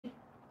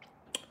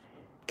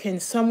Can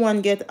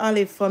someone get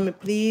Olive for me,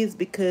 please?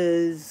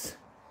 Because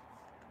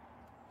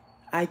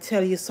I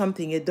tell you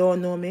something, you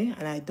don't know me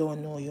and I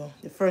don't know you.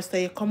 The first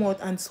time you come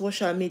out on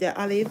social media,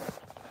 Olive,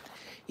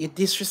 you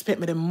disrespect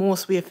me the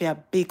most way for a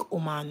big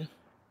woman.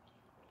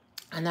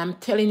 And I'm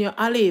telling you,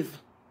 Olive,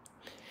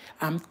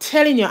 I'm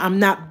telling you, I'm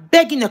not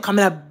begging you, I'm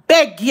not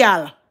beg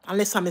y'all,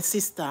 unless I'm a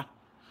sister.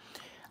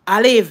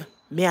 Olive,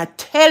 may I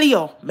tell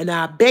you, may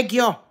I beg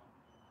you.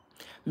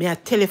 May I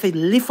tell you if you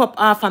lift up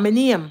half of my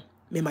name.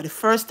 Remember the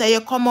first time you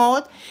come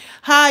out?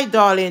 Hi,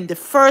 darling. The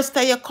first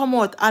time you come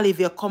out, Olive,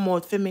 you come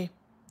out for me.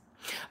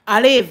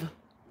 Olive,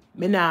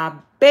 me nah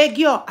beg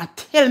you. I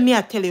tell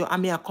you, I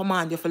may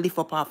command you to lift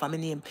up half of my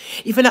name.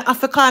 If you not have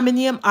to call my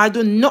name or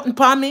do nothing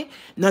for me,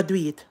 not do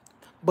it.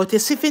 But you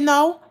see for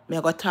now, me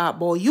go talk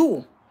about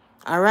you.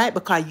 Alright?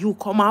 Because you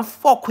come and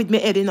fuck with me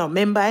head, you know.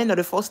 Remember, you know,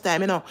 the first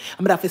time, you know.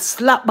 I'm gonna have to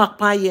slap back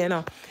my you, you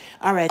know.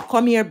 Alright,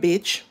 come here,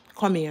 bitch.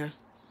 Come here.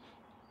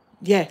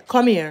 Yeah,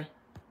 come here.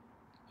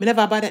 Me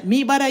never bother.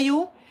 Me bother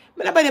you?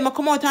 Me never bother. Me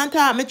come out and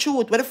talk me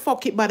truth. Where the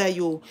fuck it bother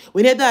you?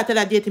 When your daughter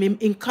that date me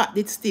in cut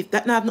it stiff,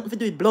 that not have nothing to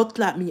do with blood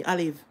clot me,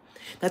 Olive.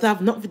 That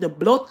have nothing to do with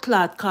blood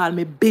clot call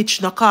me,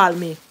 bitch, no call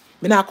me.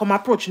 Me not come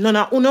approach none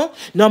of uno.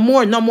 No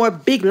more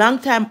big long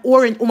time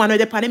orange woman or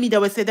the pandemic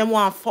that will say them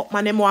want fuck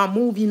man, them want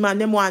movie man,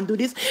 them want do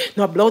this.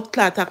 No blood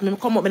clot attack. Me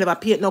come up, me never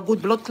paint no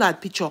good blood clot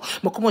picture.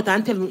 Me come out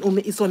and tell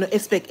me it's gonna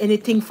expect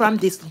anything from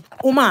this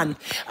woman.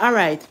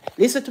 Alright,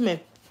 listen to me.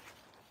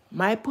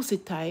 My pussy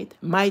tight,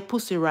 my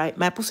pussy right,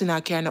 my pussy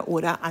not carry no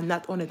odor, and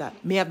not only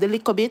that, me have the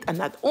liquor bit, and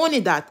not only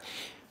that,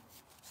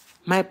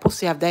 my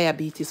pussy have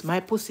diabetes,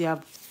 my pussy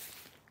have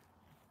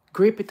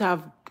grape, it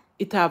have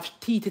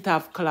teeth, it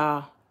have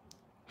claw.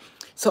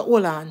 So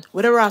hold on,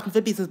 what are asking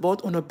for business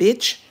about on a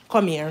bitch?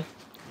 Come here.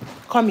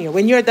 Come here.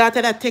 When your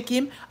daughter that take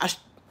him,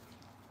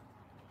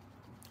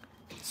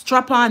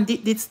 strap on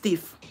did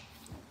stiff.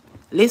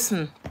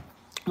 Listen,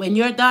 when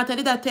your daughter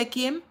did that take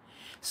him,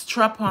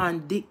 strap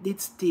on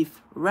did stiff.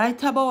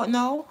 Right about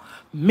now,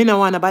 me no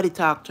want nobody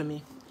talk to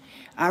me.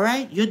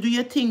 Alright? You do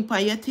your thing by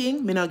your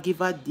thing, me no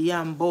give a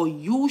damn boy.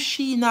 You,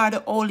 she, nor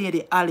the old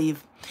lady,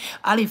 Olive.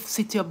 Olive,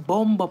 sit your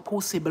bumbo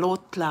pussy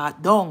blood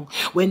clot down.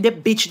 When the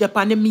bitch up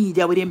on the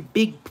media with them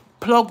big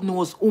plug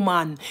nose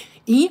woman,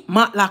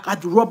 Matt like a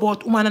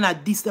robot woman and I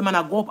diss them and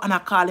I go up and I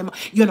call them,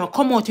 you know,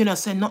 come out, you know,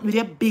 say nothing with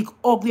a big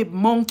ugly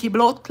monkey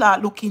blood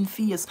clot looking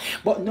face.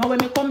 But now when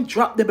me come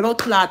drop the blood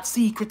clot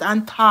secret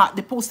and talk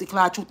the pussy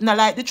clot truth, and I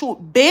like the truth,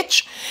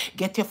 bitch,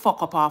 get your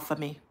fuck up off of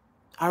me.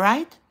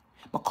 Alright?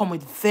 I come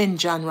with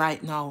vengeance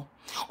right now.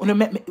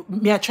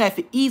 Me I try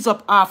to ease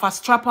up half a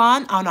strap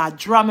on and I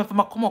draw me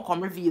from a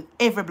come reveal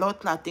every blood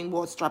clot thing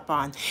about strap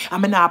on.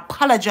 And I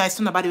apologize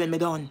to nobody when me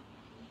done.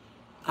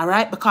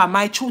 Alright? Because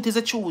my truth is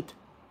the truth.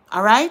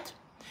 Alright?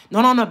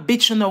 No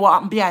bitch know what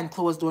happened behind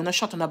closed door. No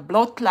shut on a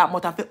blood clot.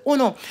 But I feel, oh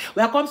no,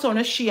 when I come to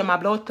no shame my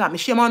blood clot. Me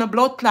shame on a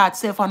blood clot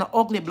self on an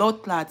ugly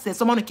blood clot. Say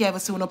someone can't ever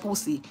see on a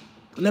pussy.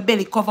 On a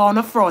belly cover on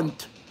the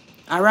front.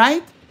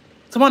 Alright?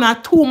 Someone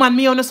had 2 man,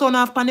 me on the son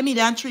of pandemic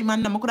and 3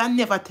 man. I could have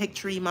never take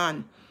 3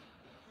 man.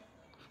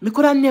 Me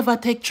could have never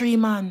take 3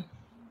 man.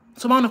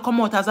 Someone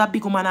come out as a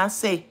big woman and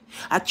say,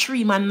 a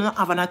 3 man not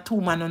have and a 2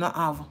 man not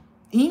have.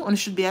 You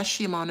should be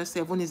ashamed of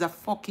yourself. One is a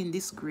fucking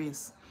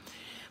disgrace.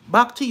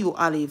 Back to you,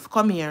 Olive.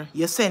 Come here.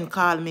 Your son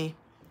call me.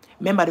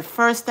 Remember the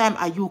first time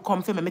you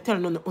come for me, me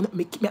tell you,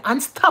 me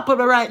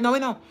unstoppable right now, you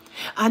know.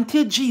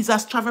 Until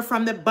Jesus travel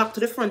from the back to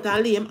the front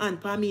and lay him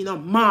hand for me, you know.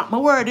 Mark my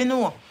word, you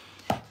know.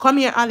 Come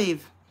here,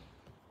 Olive.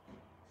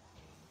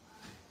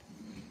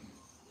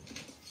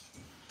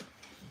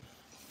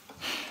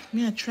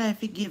 Me I try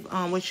to give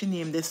what's your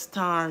name, the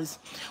stars.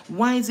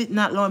 Why is it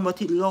not allowing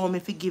but it allow me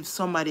to give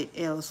somebody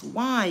else?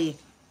 Why?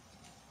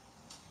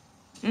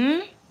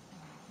 Oh,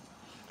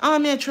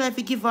 me I try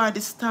to give her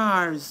the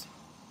stars.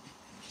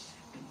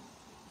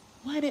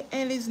 Why the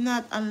hell is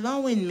not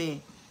allowing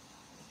me?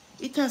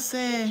 It has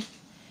say,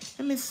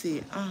 let me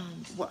see.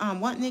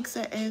 What next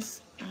say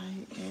SISTERBY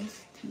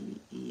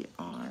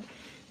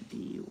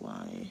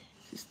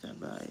sister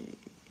by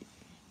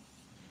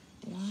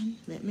 1.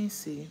 Let me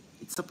see.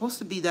 It's supposed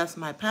to be that's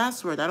my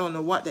password. I don't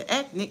know what the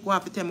heck. Nick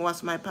want to tell me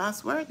what's my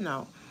password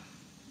now.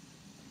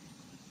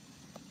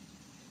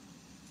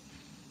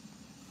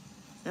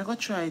 I'm gonna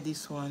try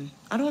this one.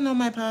 I don't know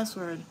my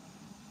password.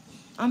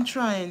 I'm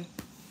trying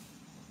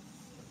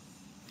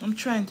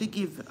to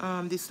give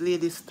this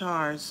lady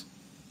stars.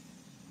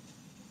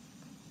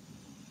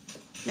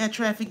 I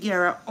try to get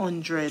her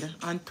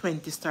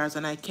 120 stars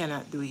and I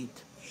cannot do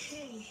it.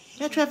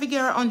 I try to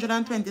get her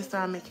 120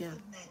 stars, make it.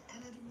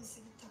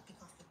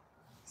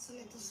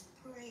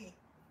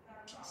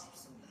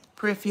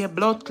 Pray for your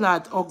blood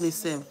clot ugly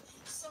self.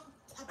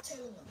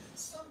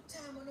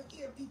 Sometimes when I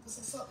hear people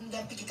say something,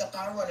 then pick it up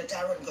and run it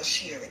and go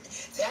share it.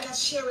 They are not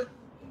sharing.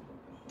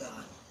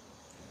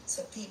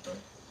 So people,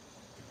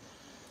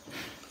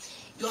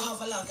 you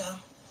have a lot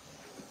of,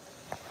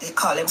 they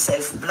call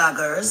themselves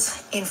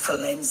bloggers,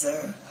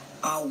 influencer,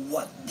 or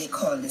what they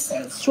call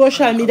themselves.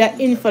 Social media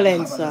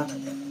influencer.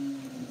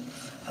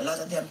 A lot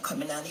of them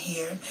coming on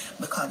here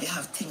because they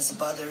have things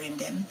bothering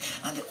them,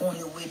 and the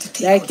only way to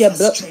take Like out your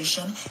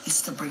frustration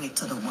is to bring it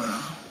to the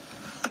world.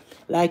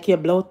 Like your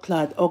blood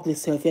clot ugly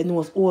self. Your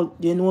nose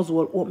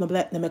all open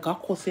black. They make a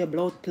cuss your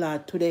blood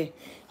clot today.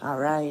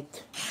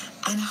 Alright.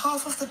 And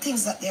half of the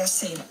things that they're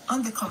saying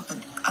on the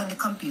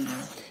computer.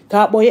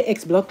 Talk about your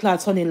ex blood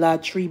clot son-in-law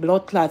 3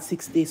 blood clot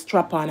 60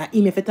 strap on. I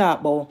him if you talk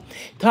about.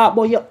 Talk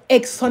about your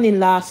ex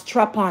son-in-law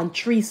strap on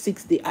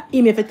 360. I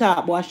him if you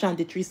talk about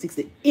Ashanti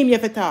 360. Him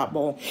if you talk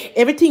about.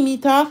 Everything me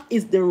talk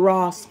is the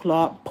Ross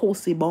clot,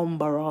 pussy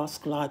bomber Ross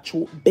clot,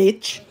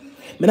 bitch.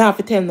 Me not have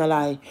to tell no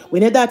lie.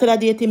 When your daughter that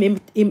date him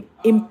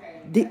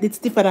it's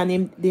stiffer than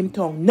him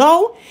tongue.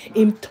 No,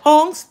 him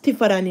tongue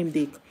stiffer than him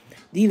dick.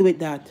 Deal with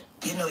that.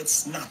 You know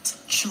it's not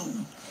true.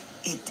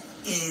 It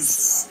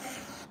is.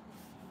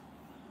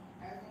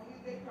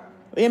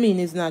 What you mean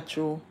it's not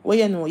true? What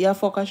you know? You're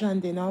fuck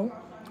Ashanti now?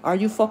 Are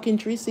you fucking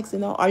 360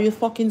 now? Are you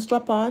fucking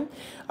strap on?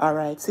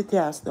 Alright, sit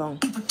your ass down.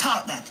 People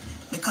talk that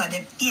because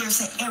them ears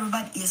say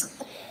everybody is.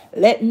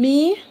 Let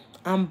me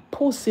and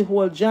pussy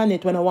hole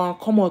Janet when I want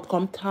to come out,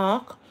 come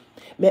talk.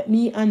 Let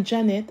me and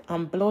Janet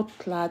and blood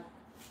clot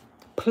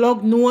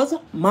plug nose,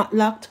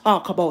 Matlock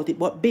talk about it.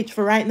 But bitch,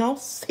 for right now,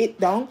 sit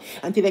down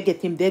until I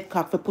get him dead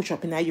cock for push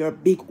up in your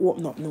big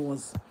open up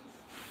nose.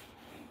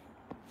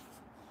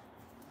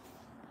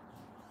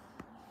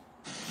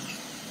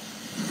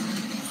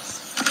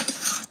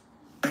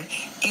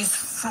 Is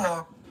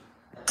for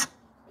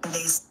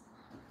this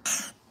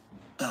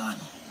done.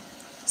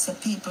 So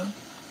people,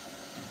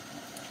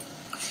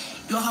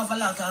 you have a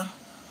lot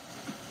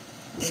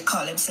of, they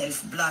call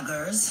themselves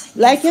bloggers,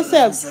 like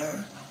yourself,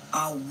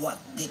 or what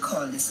they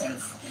call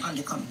themselves on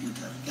the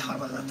computer. You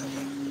have a lot of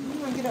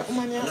them. Get that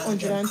woman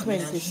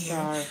 120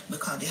 star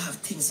because they have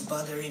things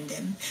bothering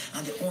them,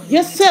 and the only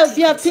yourself, way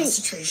to you have things.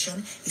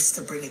 Frustration is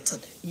to bring it to.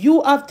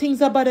 You have things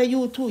that bother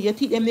you too. You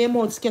teach them their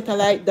mouth scatter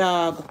like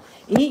dog.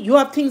 You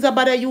have things that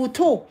bother you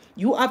too.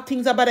 You have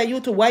things that bother you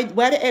too. Why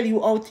the hell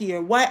you out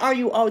here? Why are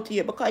you out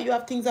here? Because you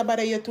have things that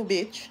bother you too,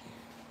 bitch.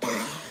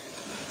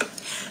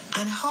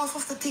 And half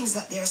of the things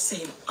that they're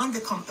saying on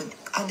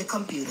the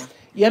computer.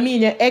 You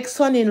mean your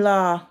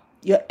ex-son-in-law?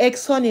 Your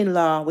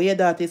ex-son-in-law, where your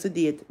daughter is a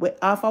date, where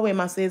half of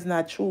women say it's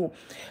not true.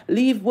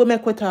 Leave we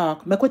make we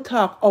talk. Make we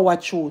talk our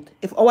truth.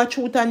 If our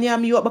truth and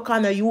name you up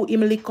because you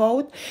him lick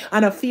out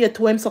and a fear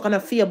to him, so kind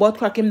of fear but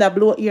crack him that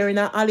blow ear in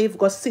a olive,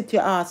 go sit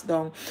your ass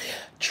down.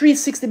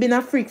 360 been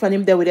a freak from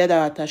him there with your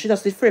daughter. She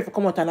just afraid to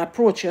come out and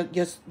approach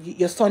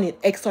your son,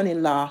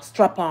 ex-son-in-law,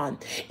 strap on.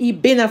 He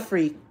been a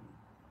freak.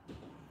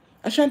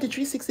 Ashanti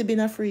 360 been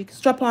a freak.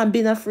 Strap on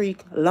been a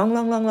freak.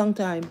 Long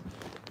time.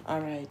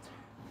 Alright.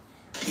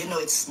 You know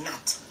it's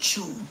not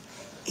true.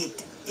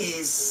 It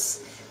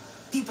is.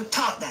 People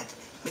talk that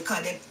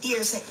because their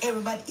ears say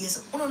everybody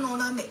is. Oh no,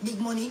 not make big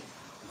money.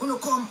 Oh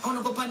come,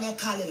 oh go on there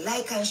call it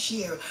like and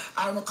share.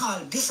 I don't call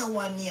this a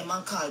one name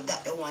and call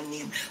that the one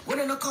name. What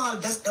do you call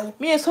that's the?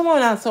 Me and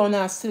someone else on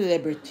a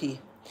celebrity.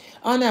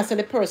 I want to say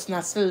the person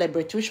a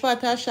celebrity. Which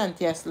part of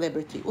Ashanti a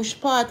celebrity? Which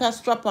part of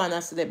Strap on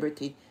a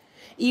celebrity?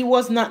 He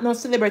was not no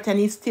celebrity and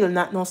he's still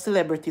not no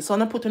celebrity. So I'm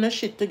not putting the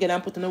shit together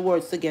and putting the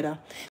words together.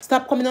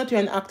 Stop coming out here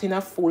and acting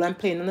a fool and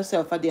playing on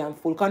yourself a damn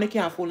fool. Because you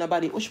can't fool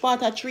nobody. Which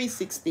part of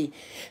 360?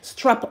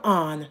 Strap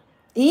on.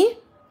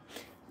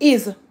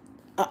 Is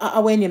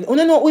a when name. You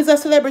don't know who is a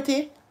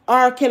celebrity?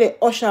 R. Kelly,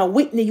 Usher,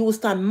 Whitney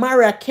Houston,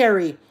 Mariah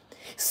Carey,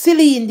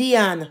 Celine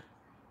Dion.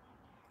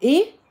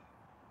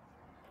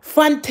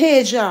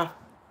 Fantasia,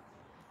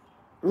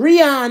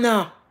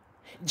 Rihanna,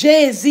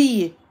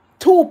 Jay-Z,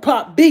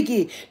 Tupac,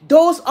 Biggie.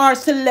 Those are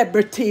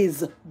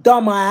celebrities,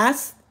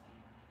 dumbass.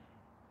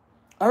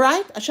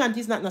 Alright?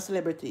 Ashanti's not a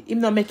celebrity.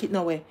 Him not make it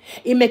no way.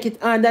 He make it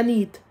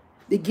underneath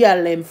the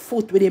girl him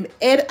foot with him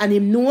head and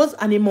him nose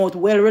and him mouth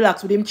well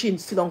relaxed with him chin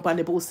still on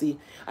the pussy.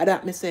 And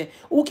that me say,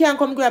 who can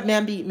come grab me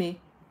and beat me?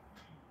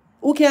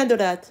 Who can do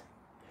that?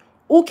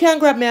 Who can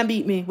grab me and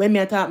beat me when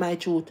me talk my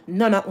truth?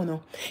 None of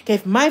you. Okay,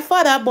 if my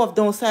father above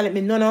don't silent me,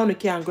 none of you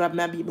can grab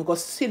me and beat me. Go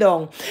sit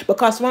down.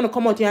 Because when you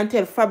come out here and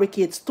tell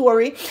fabricate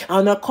story,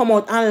 and you come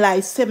out and lie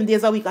 7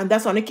 days a week, and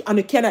that's when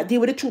you cannot deal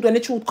with the truth. When the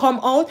truth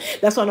come out,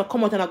 that's when you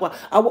come out and go.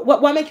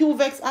 What make you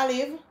vex,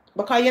 Olive?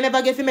 Because you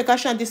never get to make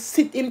Ashanti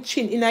sit him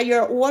chin in a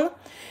year hole.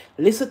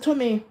 Listen to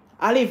me.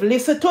 Olive,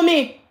 listen to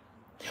me.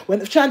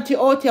 When Shanti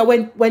out here,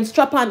 when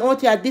Strap on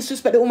out here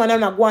disrespect the woman and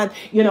not go on,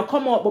 you know,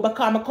 come out, but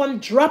because I come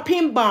drop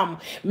him bomb.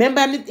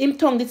 Remember him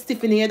tongue did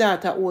stiff in your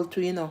daughter all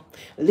too, you know.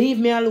 Leave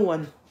me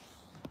alone.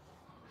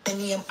 The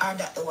name are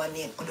that the one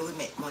name when we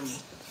make money.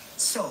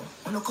 So,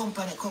 when you come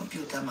on a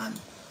computer, man,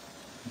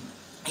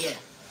 yeah,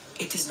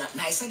 it is not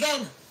nice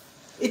again.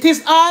 It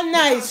is all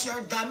nice. Because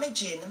you're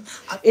damaging.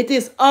 It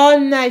is all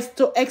nice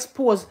to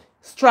expose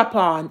Strap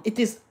on. It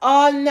is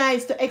all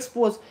nice to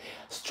expose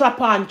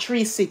Strap on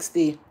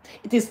 360.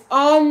 It is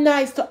all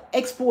nice to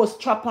expose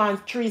Strap on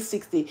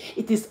 360.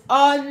 It is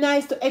all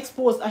nice to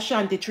expose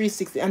Ashanti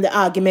 360. And the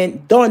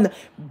argument done.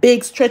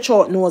 Big stretch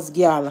out nose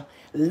girl.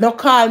 No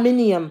call me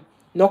name.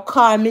 No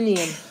call me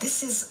name.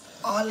 This is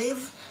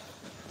Olive.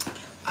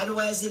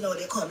 Otherwise, you know,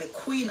 they call me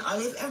Queen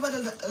Olive.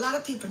 Everybody, a lot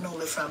of people know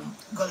me from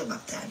Gully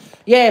Back time.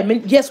 Yeah,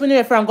 yes, we know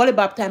you from Gully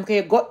Bap time, because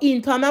you go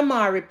into an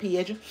Amari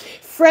page,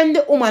 friend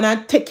the woman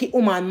and take it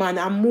woman, man,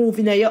 and move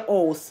in your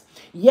house.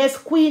 Yes,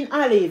 Queen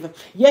Olive.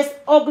 Yes,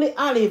 Ugly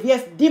Olive.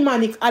 Yes,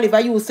 Demonic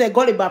Olive. You say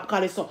Gully Bap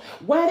call it so.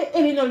 Why the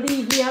hell you not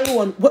leave me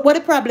alone? What the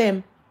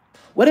problem?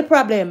 What the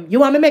problem? You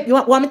want me make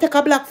want me take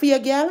a black for you,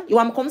 girl? You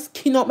want me come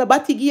skin up my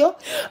body gear?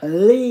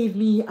 Leave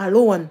me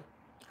alone.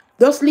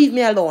 Just leave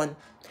me alone.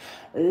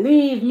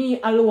 Leave me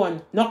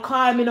alone. No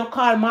call me, no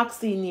call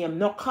Maxine name.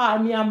 No call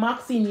me a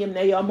Maxine name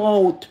in your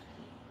mouth.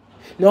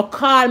 No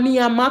call me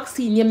a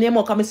Maxine name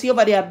out. Come see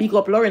over there big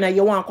up Lorena.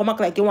 You want come act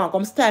like you want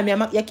come style me.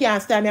 You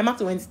can't style me a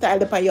Maxine when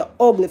style up on your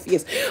ugly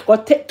face. Go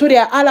take to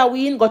the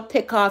Halloween, go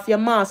take off your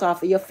mask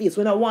off of your face.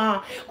 When I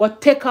want, go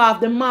take off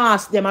the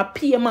mask. Them a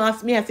pay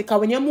mask me and see. Cause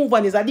when you move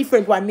on, is a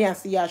different one me and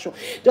see your show.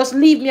 Just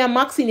leave me a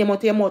Maxine name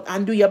out your mouth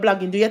and do your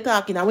blogging, do your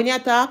talking. And when you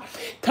talk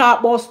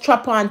about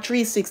strap on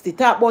 360,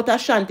 talk about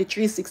Ashanti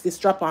 360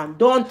 strap on.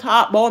 Don't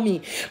talk about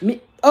me.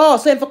 Oh,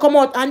 so if you come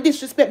out and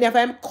disrespect me, if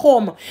I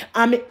come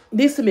and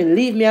listen me,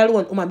 leave me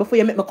alone. Oh man, before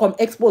you make me come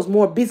expose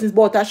more business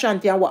about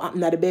Ashanti and what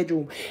happened at the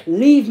bedroom.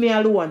 Leave me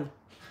alone.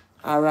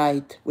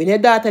 Alright. When your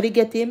daughter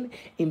get him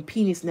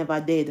penis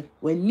never dead.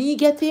 When me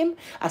get him,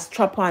 I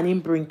strap on him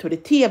bring to the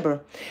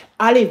table.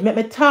 Olive, make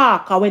me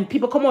talk. And when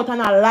people come out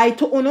and I lie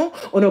to uno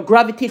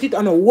gravitate it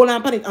and hold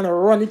on it and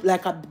run it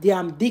like a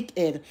damn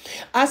dickhead.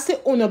 I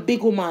say uno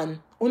big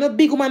woman. Uno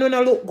big woman when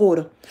I look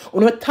good.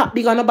 Uno top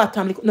big on the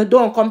bottom. No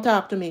don't come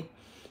talk to me.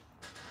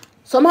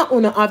 Some of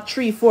uno have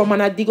 3-4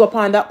 man I dig up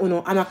on that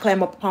uno and I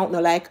climb up on uno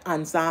like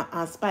ants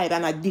and spider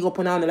and I dig up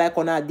on uno like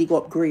uno I dig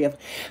up grave.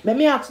 Let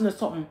me ask you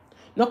something.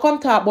 No come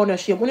talk about no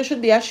shame. Uno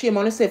should be ashamed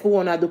of yourself for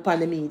what you do upon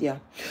the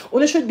media.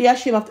 Uno should be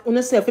ashamed of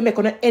yourself for make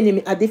an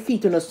enemy a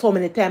defeat uno so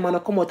many times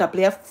and come out and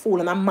play a fool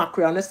and a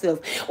mockery on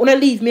yourself. Uno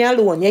leave me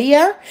alone. You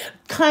hear?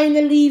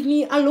 Kindly leave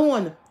me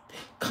alone.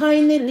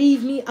 Kindly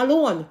leave me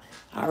alone.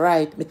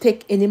 Alright. Me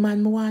take any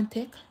man me want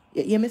take.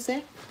 You hear me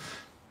say?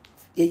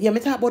 You hear me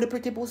talk about the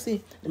pretty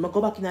pussy? Let me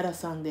go back in that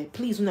song there.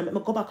 Please, let me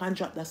go back and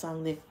drop that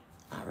song there.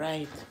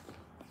 Alright.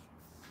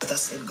 But I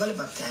said, Gully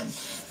Back time,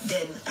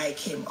 then I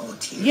came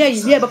out here. Yeah,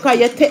 so yeah, because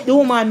you take the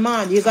woman,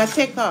 man. You got to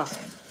take her.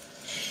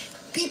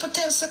 People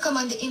tend to come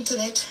on the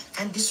internet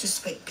and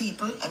disrespect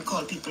people and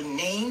call people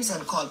names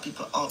and call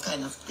people all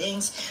kind of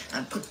things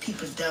and put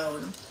people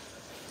down.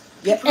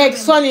 Your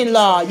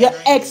ex-son-in-law,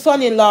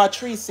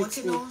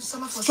 360. You know,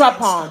 some of us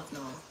strap on. now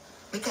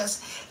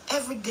because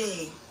every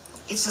day,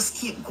 it just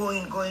keep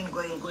going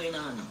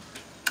on.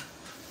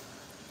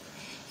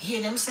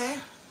 Hear them say?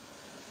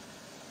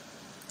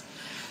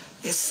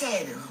 They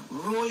said,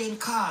 rolling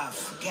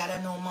calf,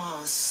 gather no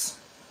moss.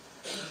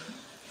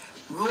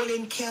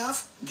 Rolling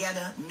calf,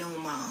 gather no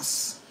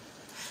moss.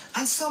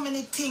 And so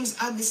many things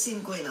I've been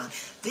seeing going on.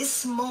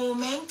 This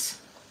moment,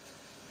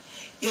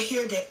 you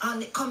hear on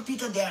the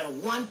computer there,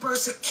 one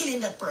person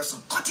killing that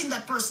person, cutting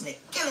that person,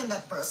 killing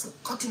that person,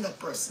 cutting that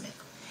person.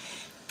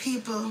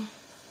 People,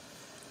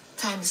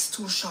 time is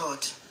too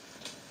short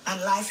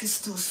and life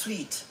is too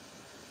sweet.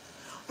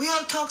 We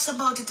all talks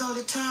about it all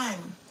the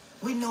time.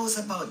 We knows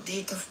about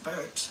date of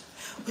birth.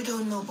 We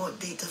don't know about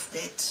date of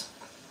death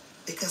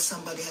because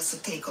somebody has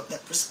to take up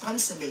that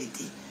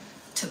responsibility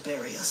to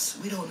bury us.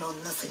 We don't know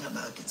nothing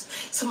about it.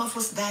 Some of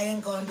us die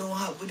and gone,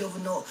 we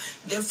don't know,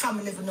 their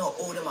family never know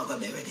how them are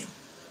going to bury them.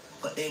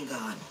 But they're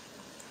gone.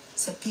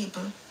 So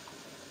people,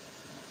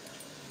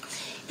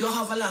 you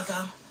have a lot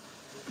of,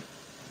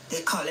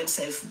 they call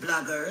themselves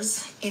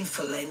bloggers,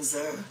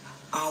 influencer,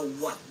 or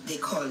what they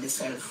call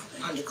themselves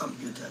on the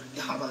computer.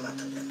 You have a lot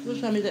of them.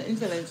 Social media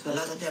influencers. A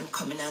lot of them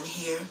coming on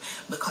here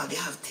because they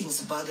have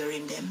things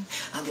bothering them,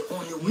 and the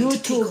only way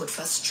to take out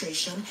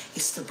frustration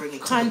is to bring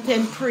it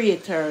content to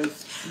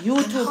creators.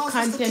 YouTube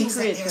content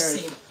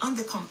creators. On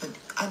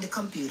the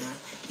computer,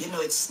 you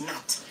know it's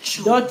not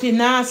true. Dirty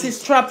nasty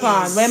strap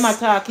on. When my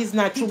talk is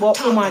not true, but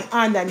woman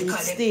underneath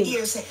sting.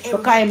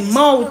 Because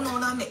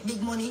mouth.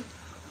 Big money.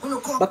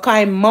 Because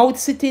him mouth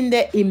sitting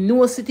there, him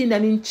nose sitting there,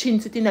 and him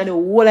chin sitting there, and the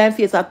whole line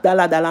face of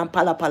dollar and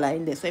pala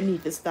in there. So him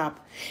need to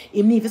stop.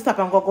 Him need to stop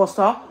and go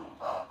so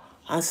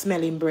and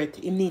smell him breath.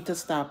 Him need to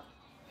stop.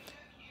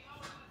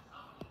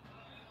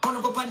 I'm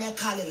going to go on there,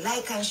 call it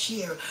like and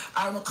share. Or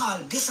I'm going to call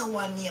this a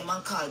one name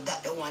and call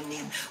that the one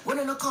name.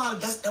 When you call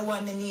that's the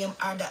one name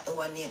or that the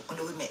one name,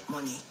 when we make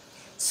money.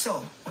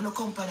 So, when you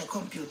come on a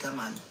computer,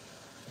 man,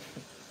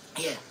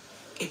 yeah,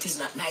 it is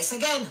not nice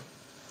again.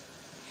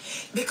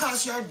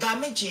 Because you're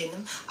damaging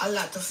a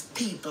lot of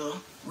people,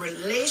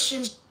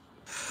 relationships.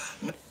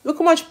 Look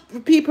how much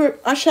people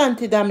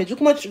Ashanti damage. Look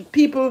how much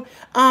people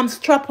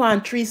strap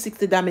on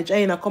 360 damage. I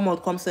ain't come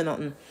out, come say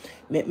nothing.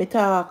 Make me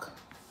talk.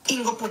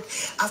 You go put,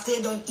 after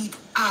you don't eat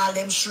all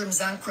them shrimps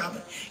and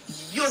crab,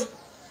 you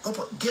go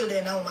put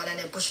Gilda in a woman and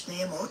then push the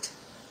name out.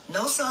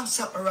 No, sir,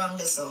 something wrong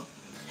there, so.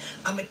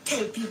 And I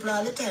tell people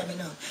all the time, you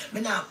know,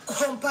 me now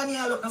company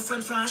all up my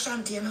friend from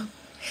Ashanti, you know,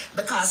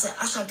 because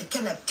Ashanti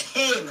cannot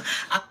tame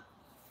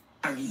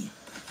Marie.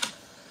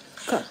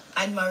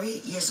 And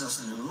Marie is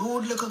just a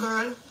rude little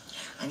girl,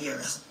 and you're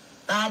a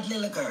bad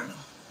little girl.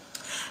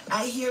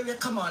 I hear you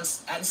come on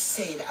and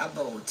say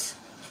about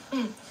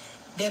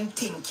them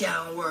thing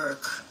can't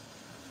work.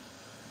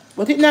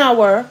 But it now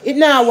work. It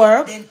now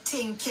work. Them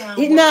thing can't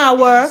It work. now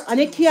work. And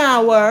it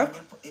can't work. They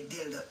put the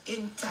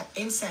dildo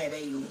inside of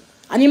you.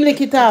 And him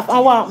lick it off. I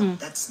want him.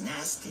 That's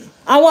nasty.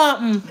 I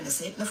want him. I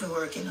say it nothing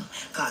work, you know.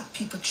 Because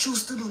people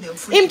choose to do them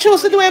free. Him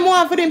choose to do him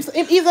one for him.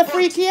 He's a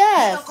freaky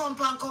ass. You don't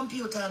come on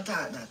computer and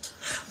talk that.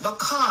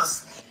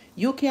 Because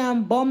you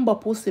can bomb a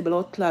pussy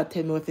blood clot.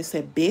 Tell me if you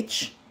say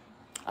bitch.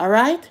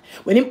 Alright?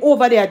 When him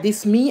over there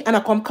diss me and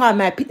I come call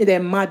my pitney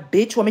them mad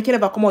bitch. When me can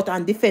never come out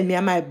and defend me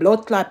and my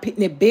blood clot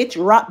pitney bitch,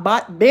 rat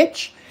bat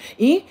bitch.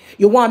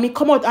 You want me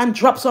come out and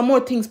drop some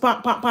more things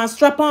pan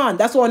strap on.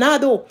 That's what I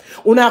do.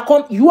 When I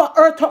come, you are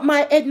hurt up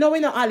my head now,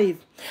 you know,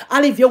 Olive.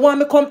 Olive, you want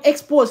me come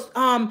expose,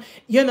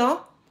 you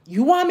know,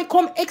 you want me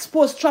come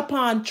expose strap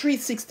on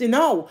 360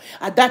 now.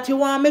 And that you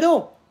want me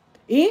do.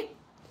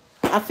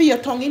 I feel your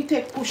tongue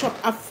intake push up.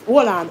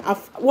 Hold on.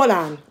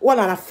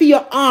 I feel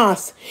your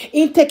ass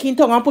intake in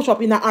tongue and push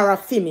up in the ara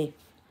for me.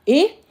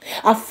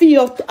 I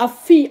feel,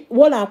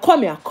 hold on,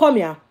 come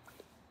here.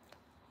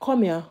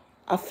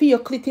 I feel your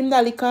clit him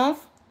that lick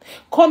off.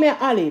 Come here,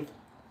 Olive.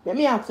 Let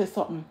me ask you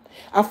something.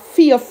 I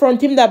feel your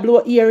front him that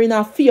blow ear in.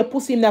 I feel your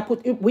pussy him that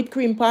put whipped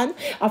cream pan.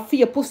 I feel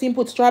your pussy him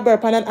put strawberry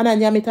pan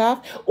and yam it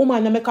off.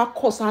 Man, I make a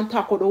cuss and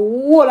talk with the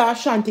whole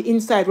Ashanti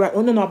inside right.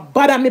 You know,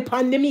 bother me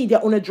pan the media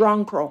on a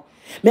drunk crow.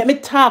 Make me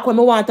talk when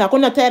I want to talk.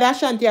 I'm not tired of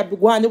Ashanti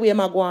go on the way I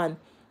go on.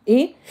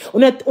 I'm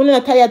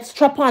not tired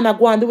strap on I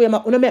go on the way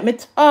I make me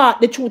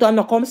talk the truth and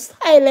not come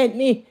silent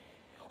me.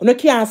 You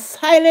can't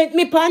silent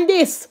me pan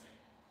this.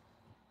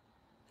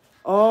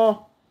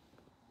 Oh.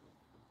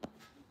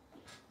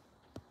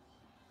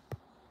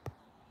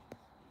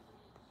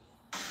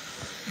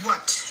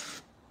 what?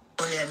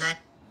 Only a night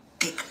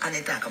dick and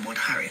they talk about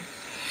Harry.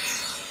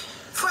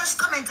 First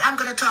comment, I'm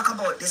going to talk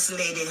about this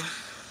lady,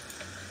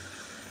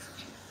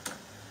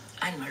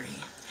 Anne-Marie.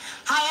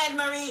 Hi,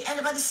 Anne-Marie.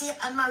 Anybody see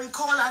Anne-Marie?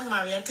 Call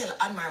Anne-Marie and tell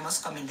Anne-Marie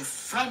must come in the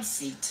front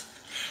seat.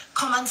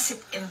 Come and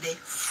sit in the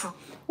front.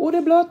 Who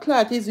the blood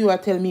clot is you are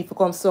tell me to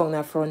come song in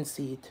the front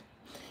seat?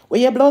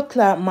 When your blood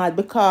clot mad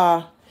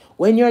because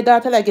when your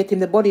daughter like get him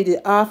the body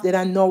the half, they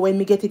don't know when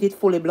me get it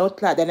fully blood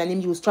clot, then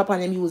him use strap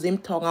and him use him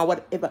tongue or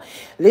whatever.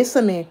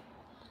 Listen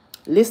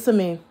to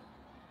me.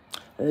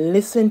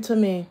 Listen to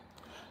me,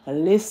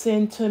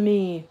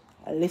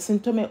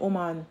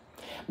 woman.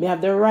 Me have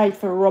the right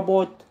for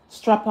robot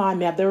strap on.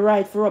 Me have the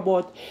right for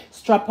robot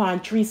strap on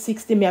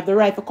 360. Me have the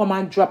right for come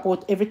and drop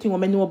out everything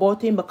what I know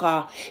about him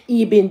because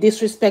he been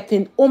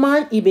disrespecting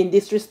woman, he been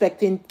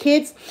disrespecting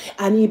kids,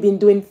 and he been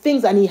doing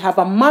things, and he have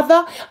a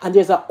mother, and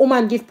there's a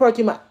woman give birth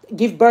to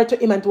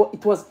him and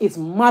it was his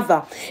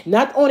mother.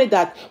 Not only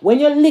that, when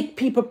you lick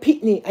people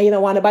pitney and you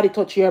don't want nobody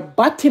touch your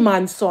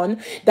Batman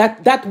son,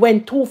 that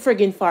went too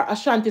friggin' far.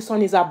 Ashanti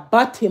son is a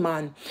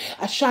Batman.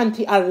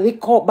 Ashanti a lick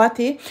out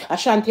batty.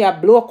 Ashanti a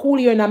blow cool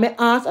here in my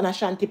ass, and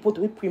Ashanti put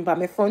whipped cream on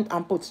my front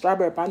and put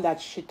strawberry on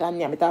that shit and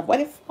yam it up. What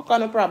the fuck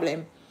on the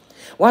problem?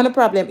 One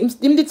problem.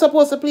 Him did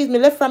supposed to please me.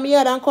 Left from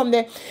here and come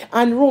there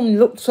and room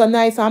look so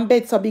nice and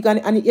bed so big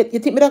and you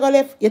think me that go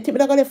left? You think me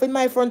that go left with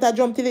my front and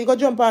jump till he go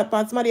jump out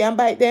past somebody and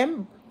bite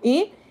them?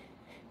 But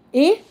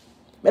I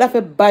have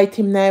to bite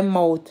him in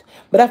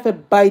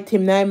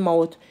my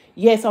mouth.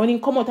 Yes, and when he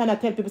come out and I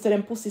tell people say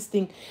them pussy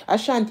stink.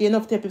 Ashanti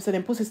enough tell people say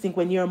them pussy stink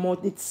when your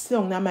mouth it's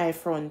sung in my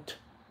front.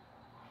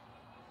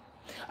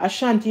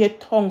 Ashanti your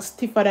tongue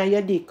stiffer than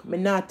your dick. Me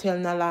not tell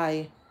no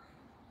lie.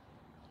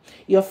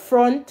 Your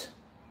front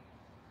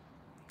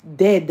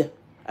dead.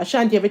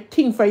 Ashanti,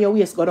 everything for your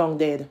waist go down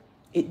dead.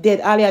 It dead.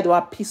 All you do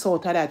a piss out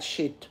of that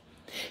shit.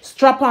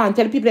 Strap on.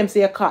 Tell the people them say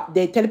your cat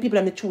dead. Tell the people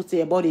them the truth say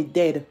your body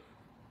dead.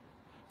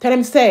 Tell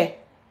them say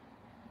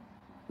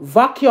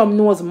vacuum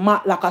nose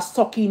mat like a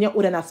suck in your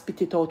hood and I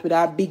spit it out with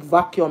a big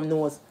vacuum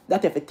nose.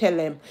 That if you tell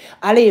them.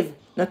 I live.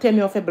 Now tell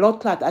me of a blood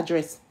clot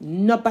address.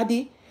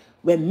 Nobody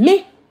when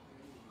me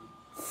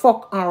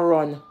fuck and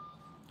run.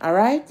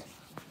 Alright?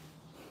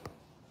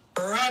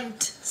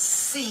 Front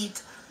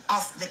seat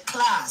of the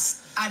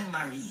class,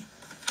 Anne-Marie.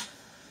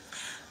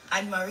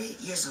 Anne-Marie,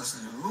 you're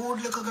just a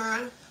rude little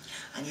girl,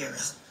 and you're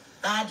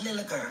a bad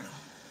little girl.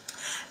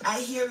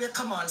 I hear you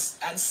come on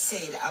and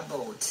say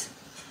about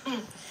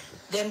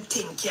them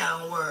thing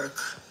can't work.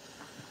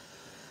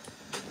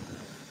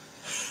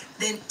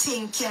 Them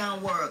thing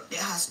can't work. There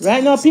has to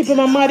right now, people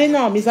are mad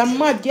enough. It's a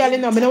mad girl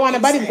enough. I don't want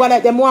nobody go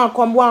like them. Want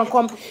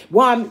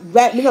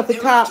like me not to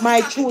talk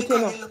my truth, you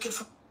know.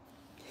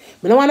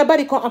 I don't want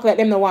nobody come up like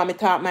them. No want me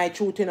talk my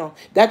truth, you know.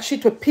 That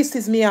shit what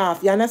pisses me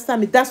off. You understand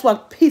me? That's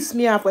what pisses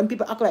me off when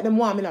people act like them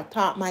want me not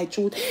talk my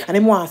truth and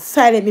them want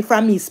silent me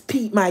from me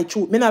speak my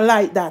truth. Me not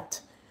like that.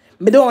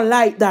 Me don't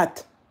like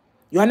that.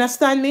 You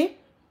understand me?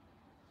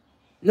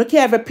 No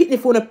care if a pitney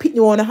phone a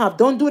pitney wanna have.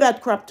 Don't do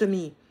that crap to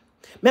me.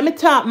 Let me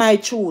talk my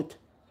truth.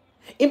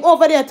 Him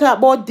over there talk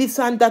about this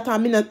and that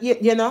and me not,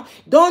 you know.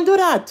 Don't do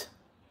that.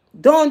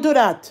 Don't do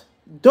that.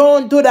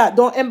 Don't do that.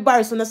 Don't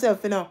embarrass yourself,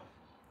 you know.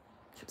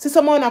 See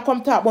someone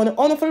come talk about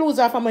no for lose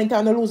off and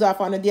no lose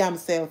off on the damn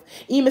self.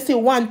 Even see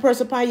one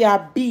person pan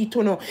your beat,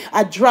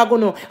 a drag,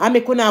 I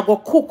make una go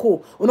cuckoo.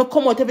 Uno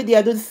come out every day,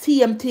 I do the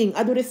same thing.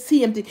 I do the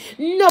same thing.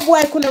 No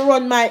boy couldn't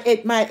run my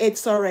head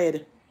so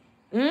red.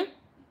 You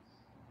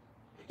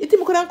think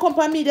we couldn't come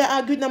on me that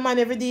argue with no man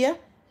every day?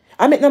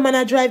 I make no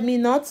man drive me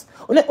nuts.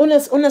 Una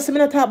see me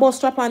not talk about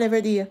strap on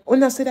every day.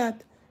 Una see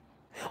that?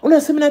 Una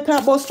see me not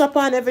talk about strap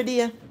on every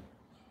day.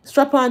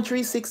 Strap on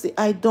 360,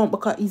 I don't,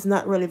 because it's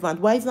not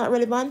relevant. Why it's not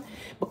relevant?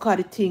 Because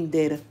the thing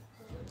dead.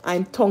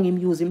 I'm tongue him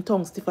use him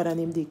tongue stiffer than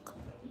him dick.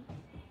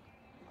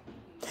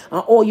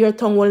 And oh, your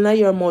tongue will not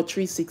your mouth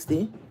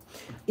 360.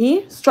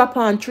 Strap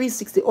on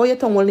 360. Oh, your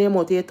tongue will not your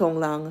mouth your tongue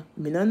long.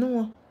 Me no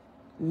know.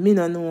 Me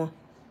no know.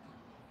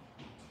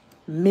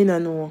 Me no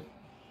know.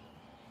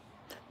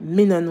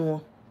 Me no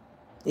know.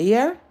 You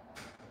hear?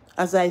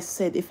 As I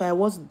said, if I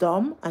was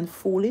dumb and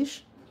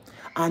foolish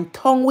and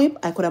tongue whip,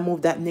 I could have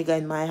moved that nigga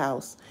in my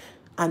house.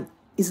 And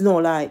it's no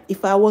lie.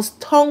 If I was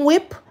tongue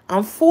whip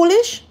and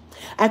foolish,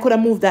 I could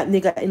have moved that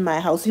nigga in my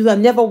house. You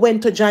never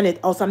went to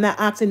Janet house. I'm not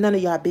asking none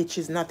of y'all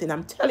bitches nothing.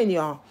 I'm telling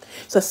y'all.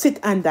 So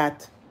sit on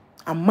that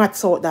and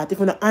maths out that.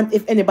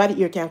 If anybody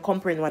here can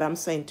comprehend what I'm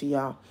saying to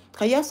y'all.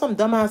 Because you have some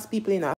dumbass people in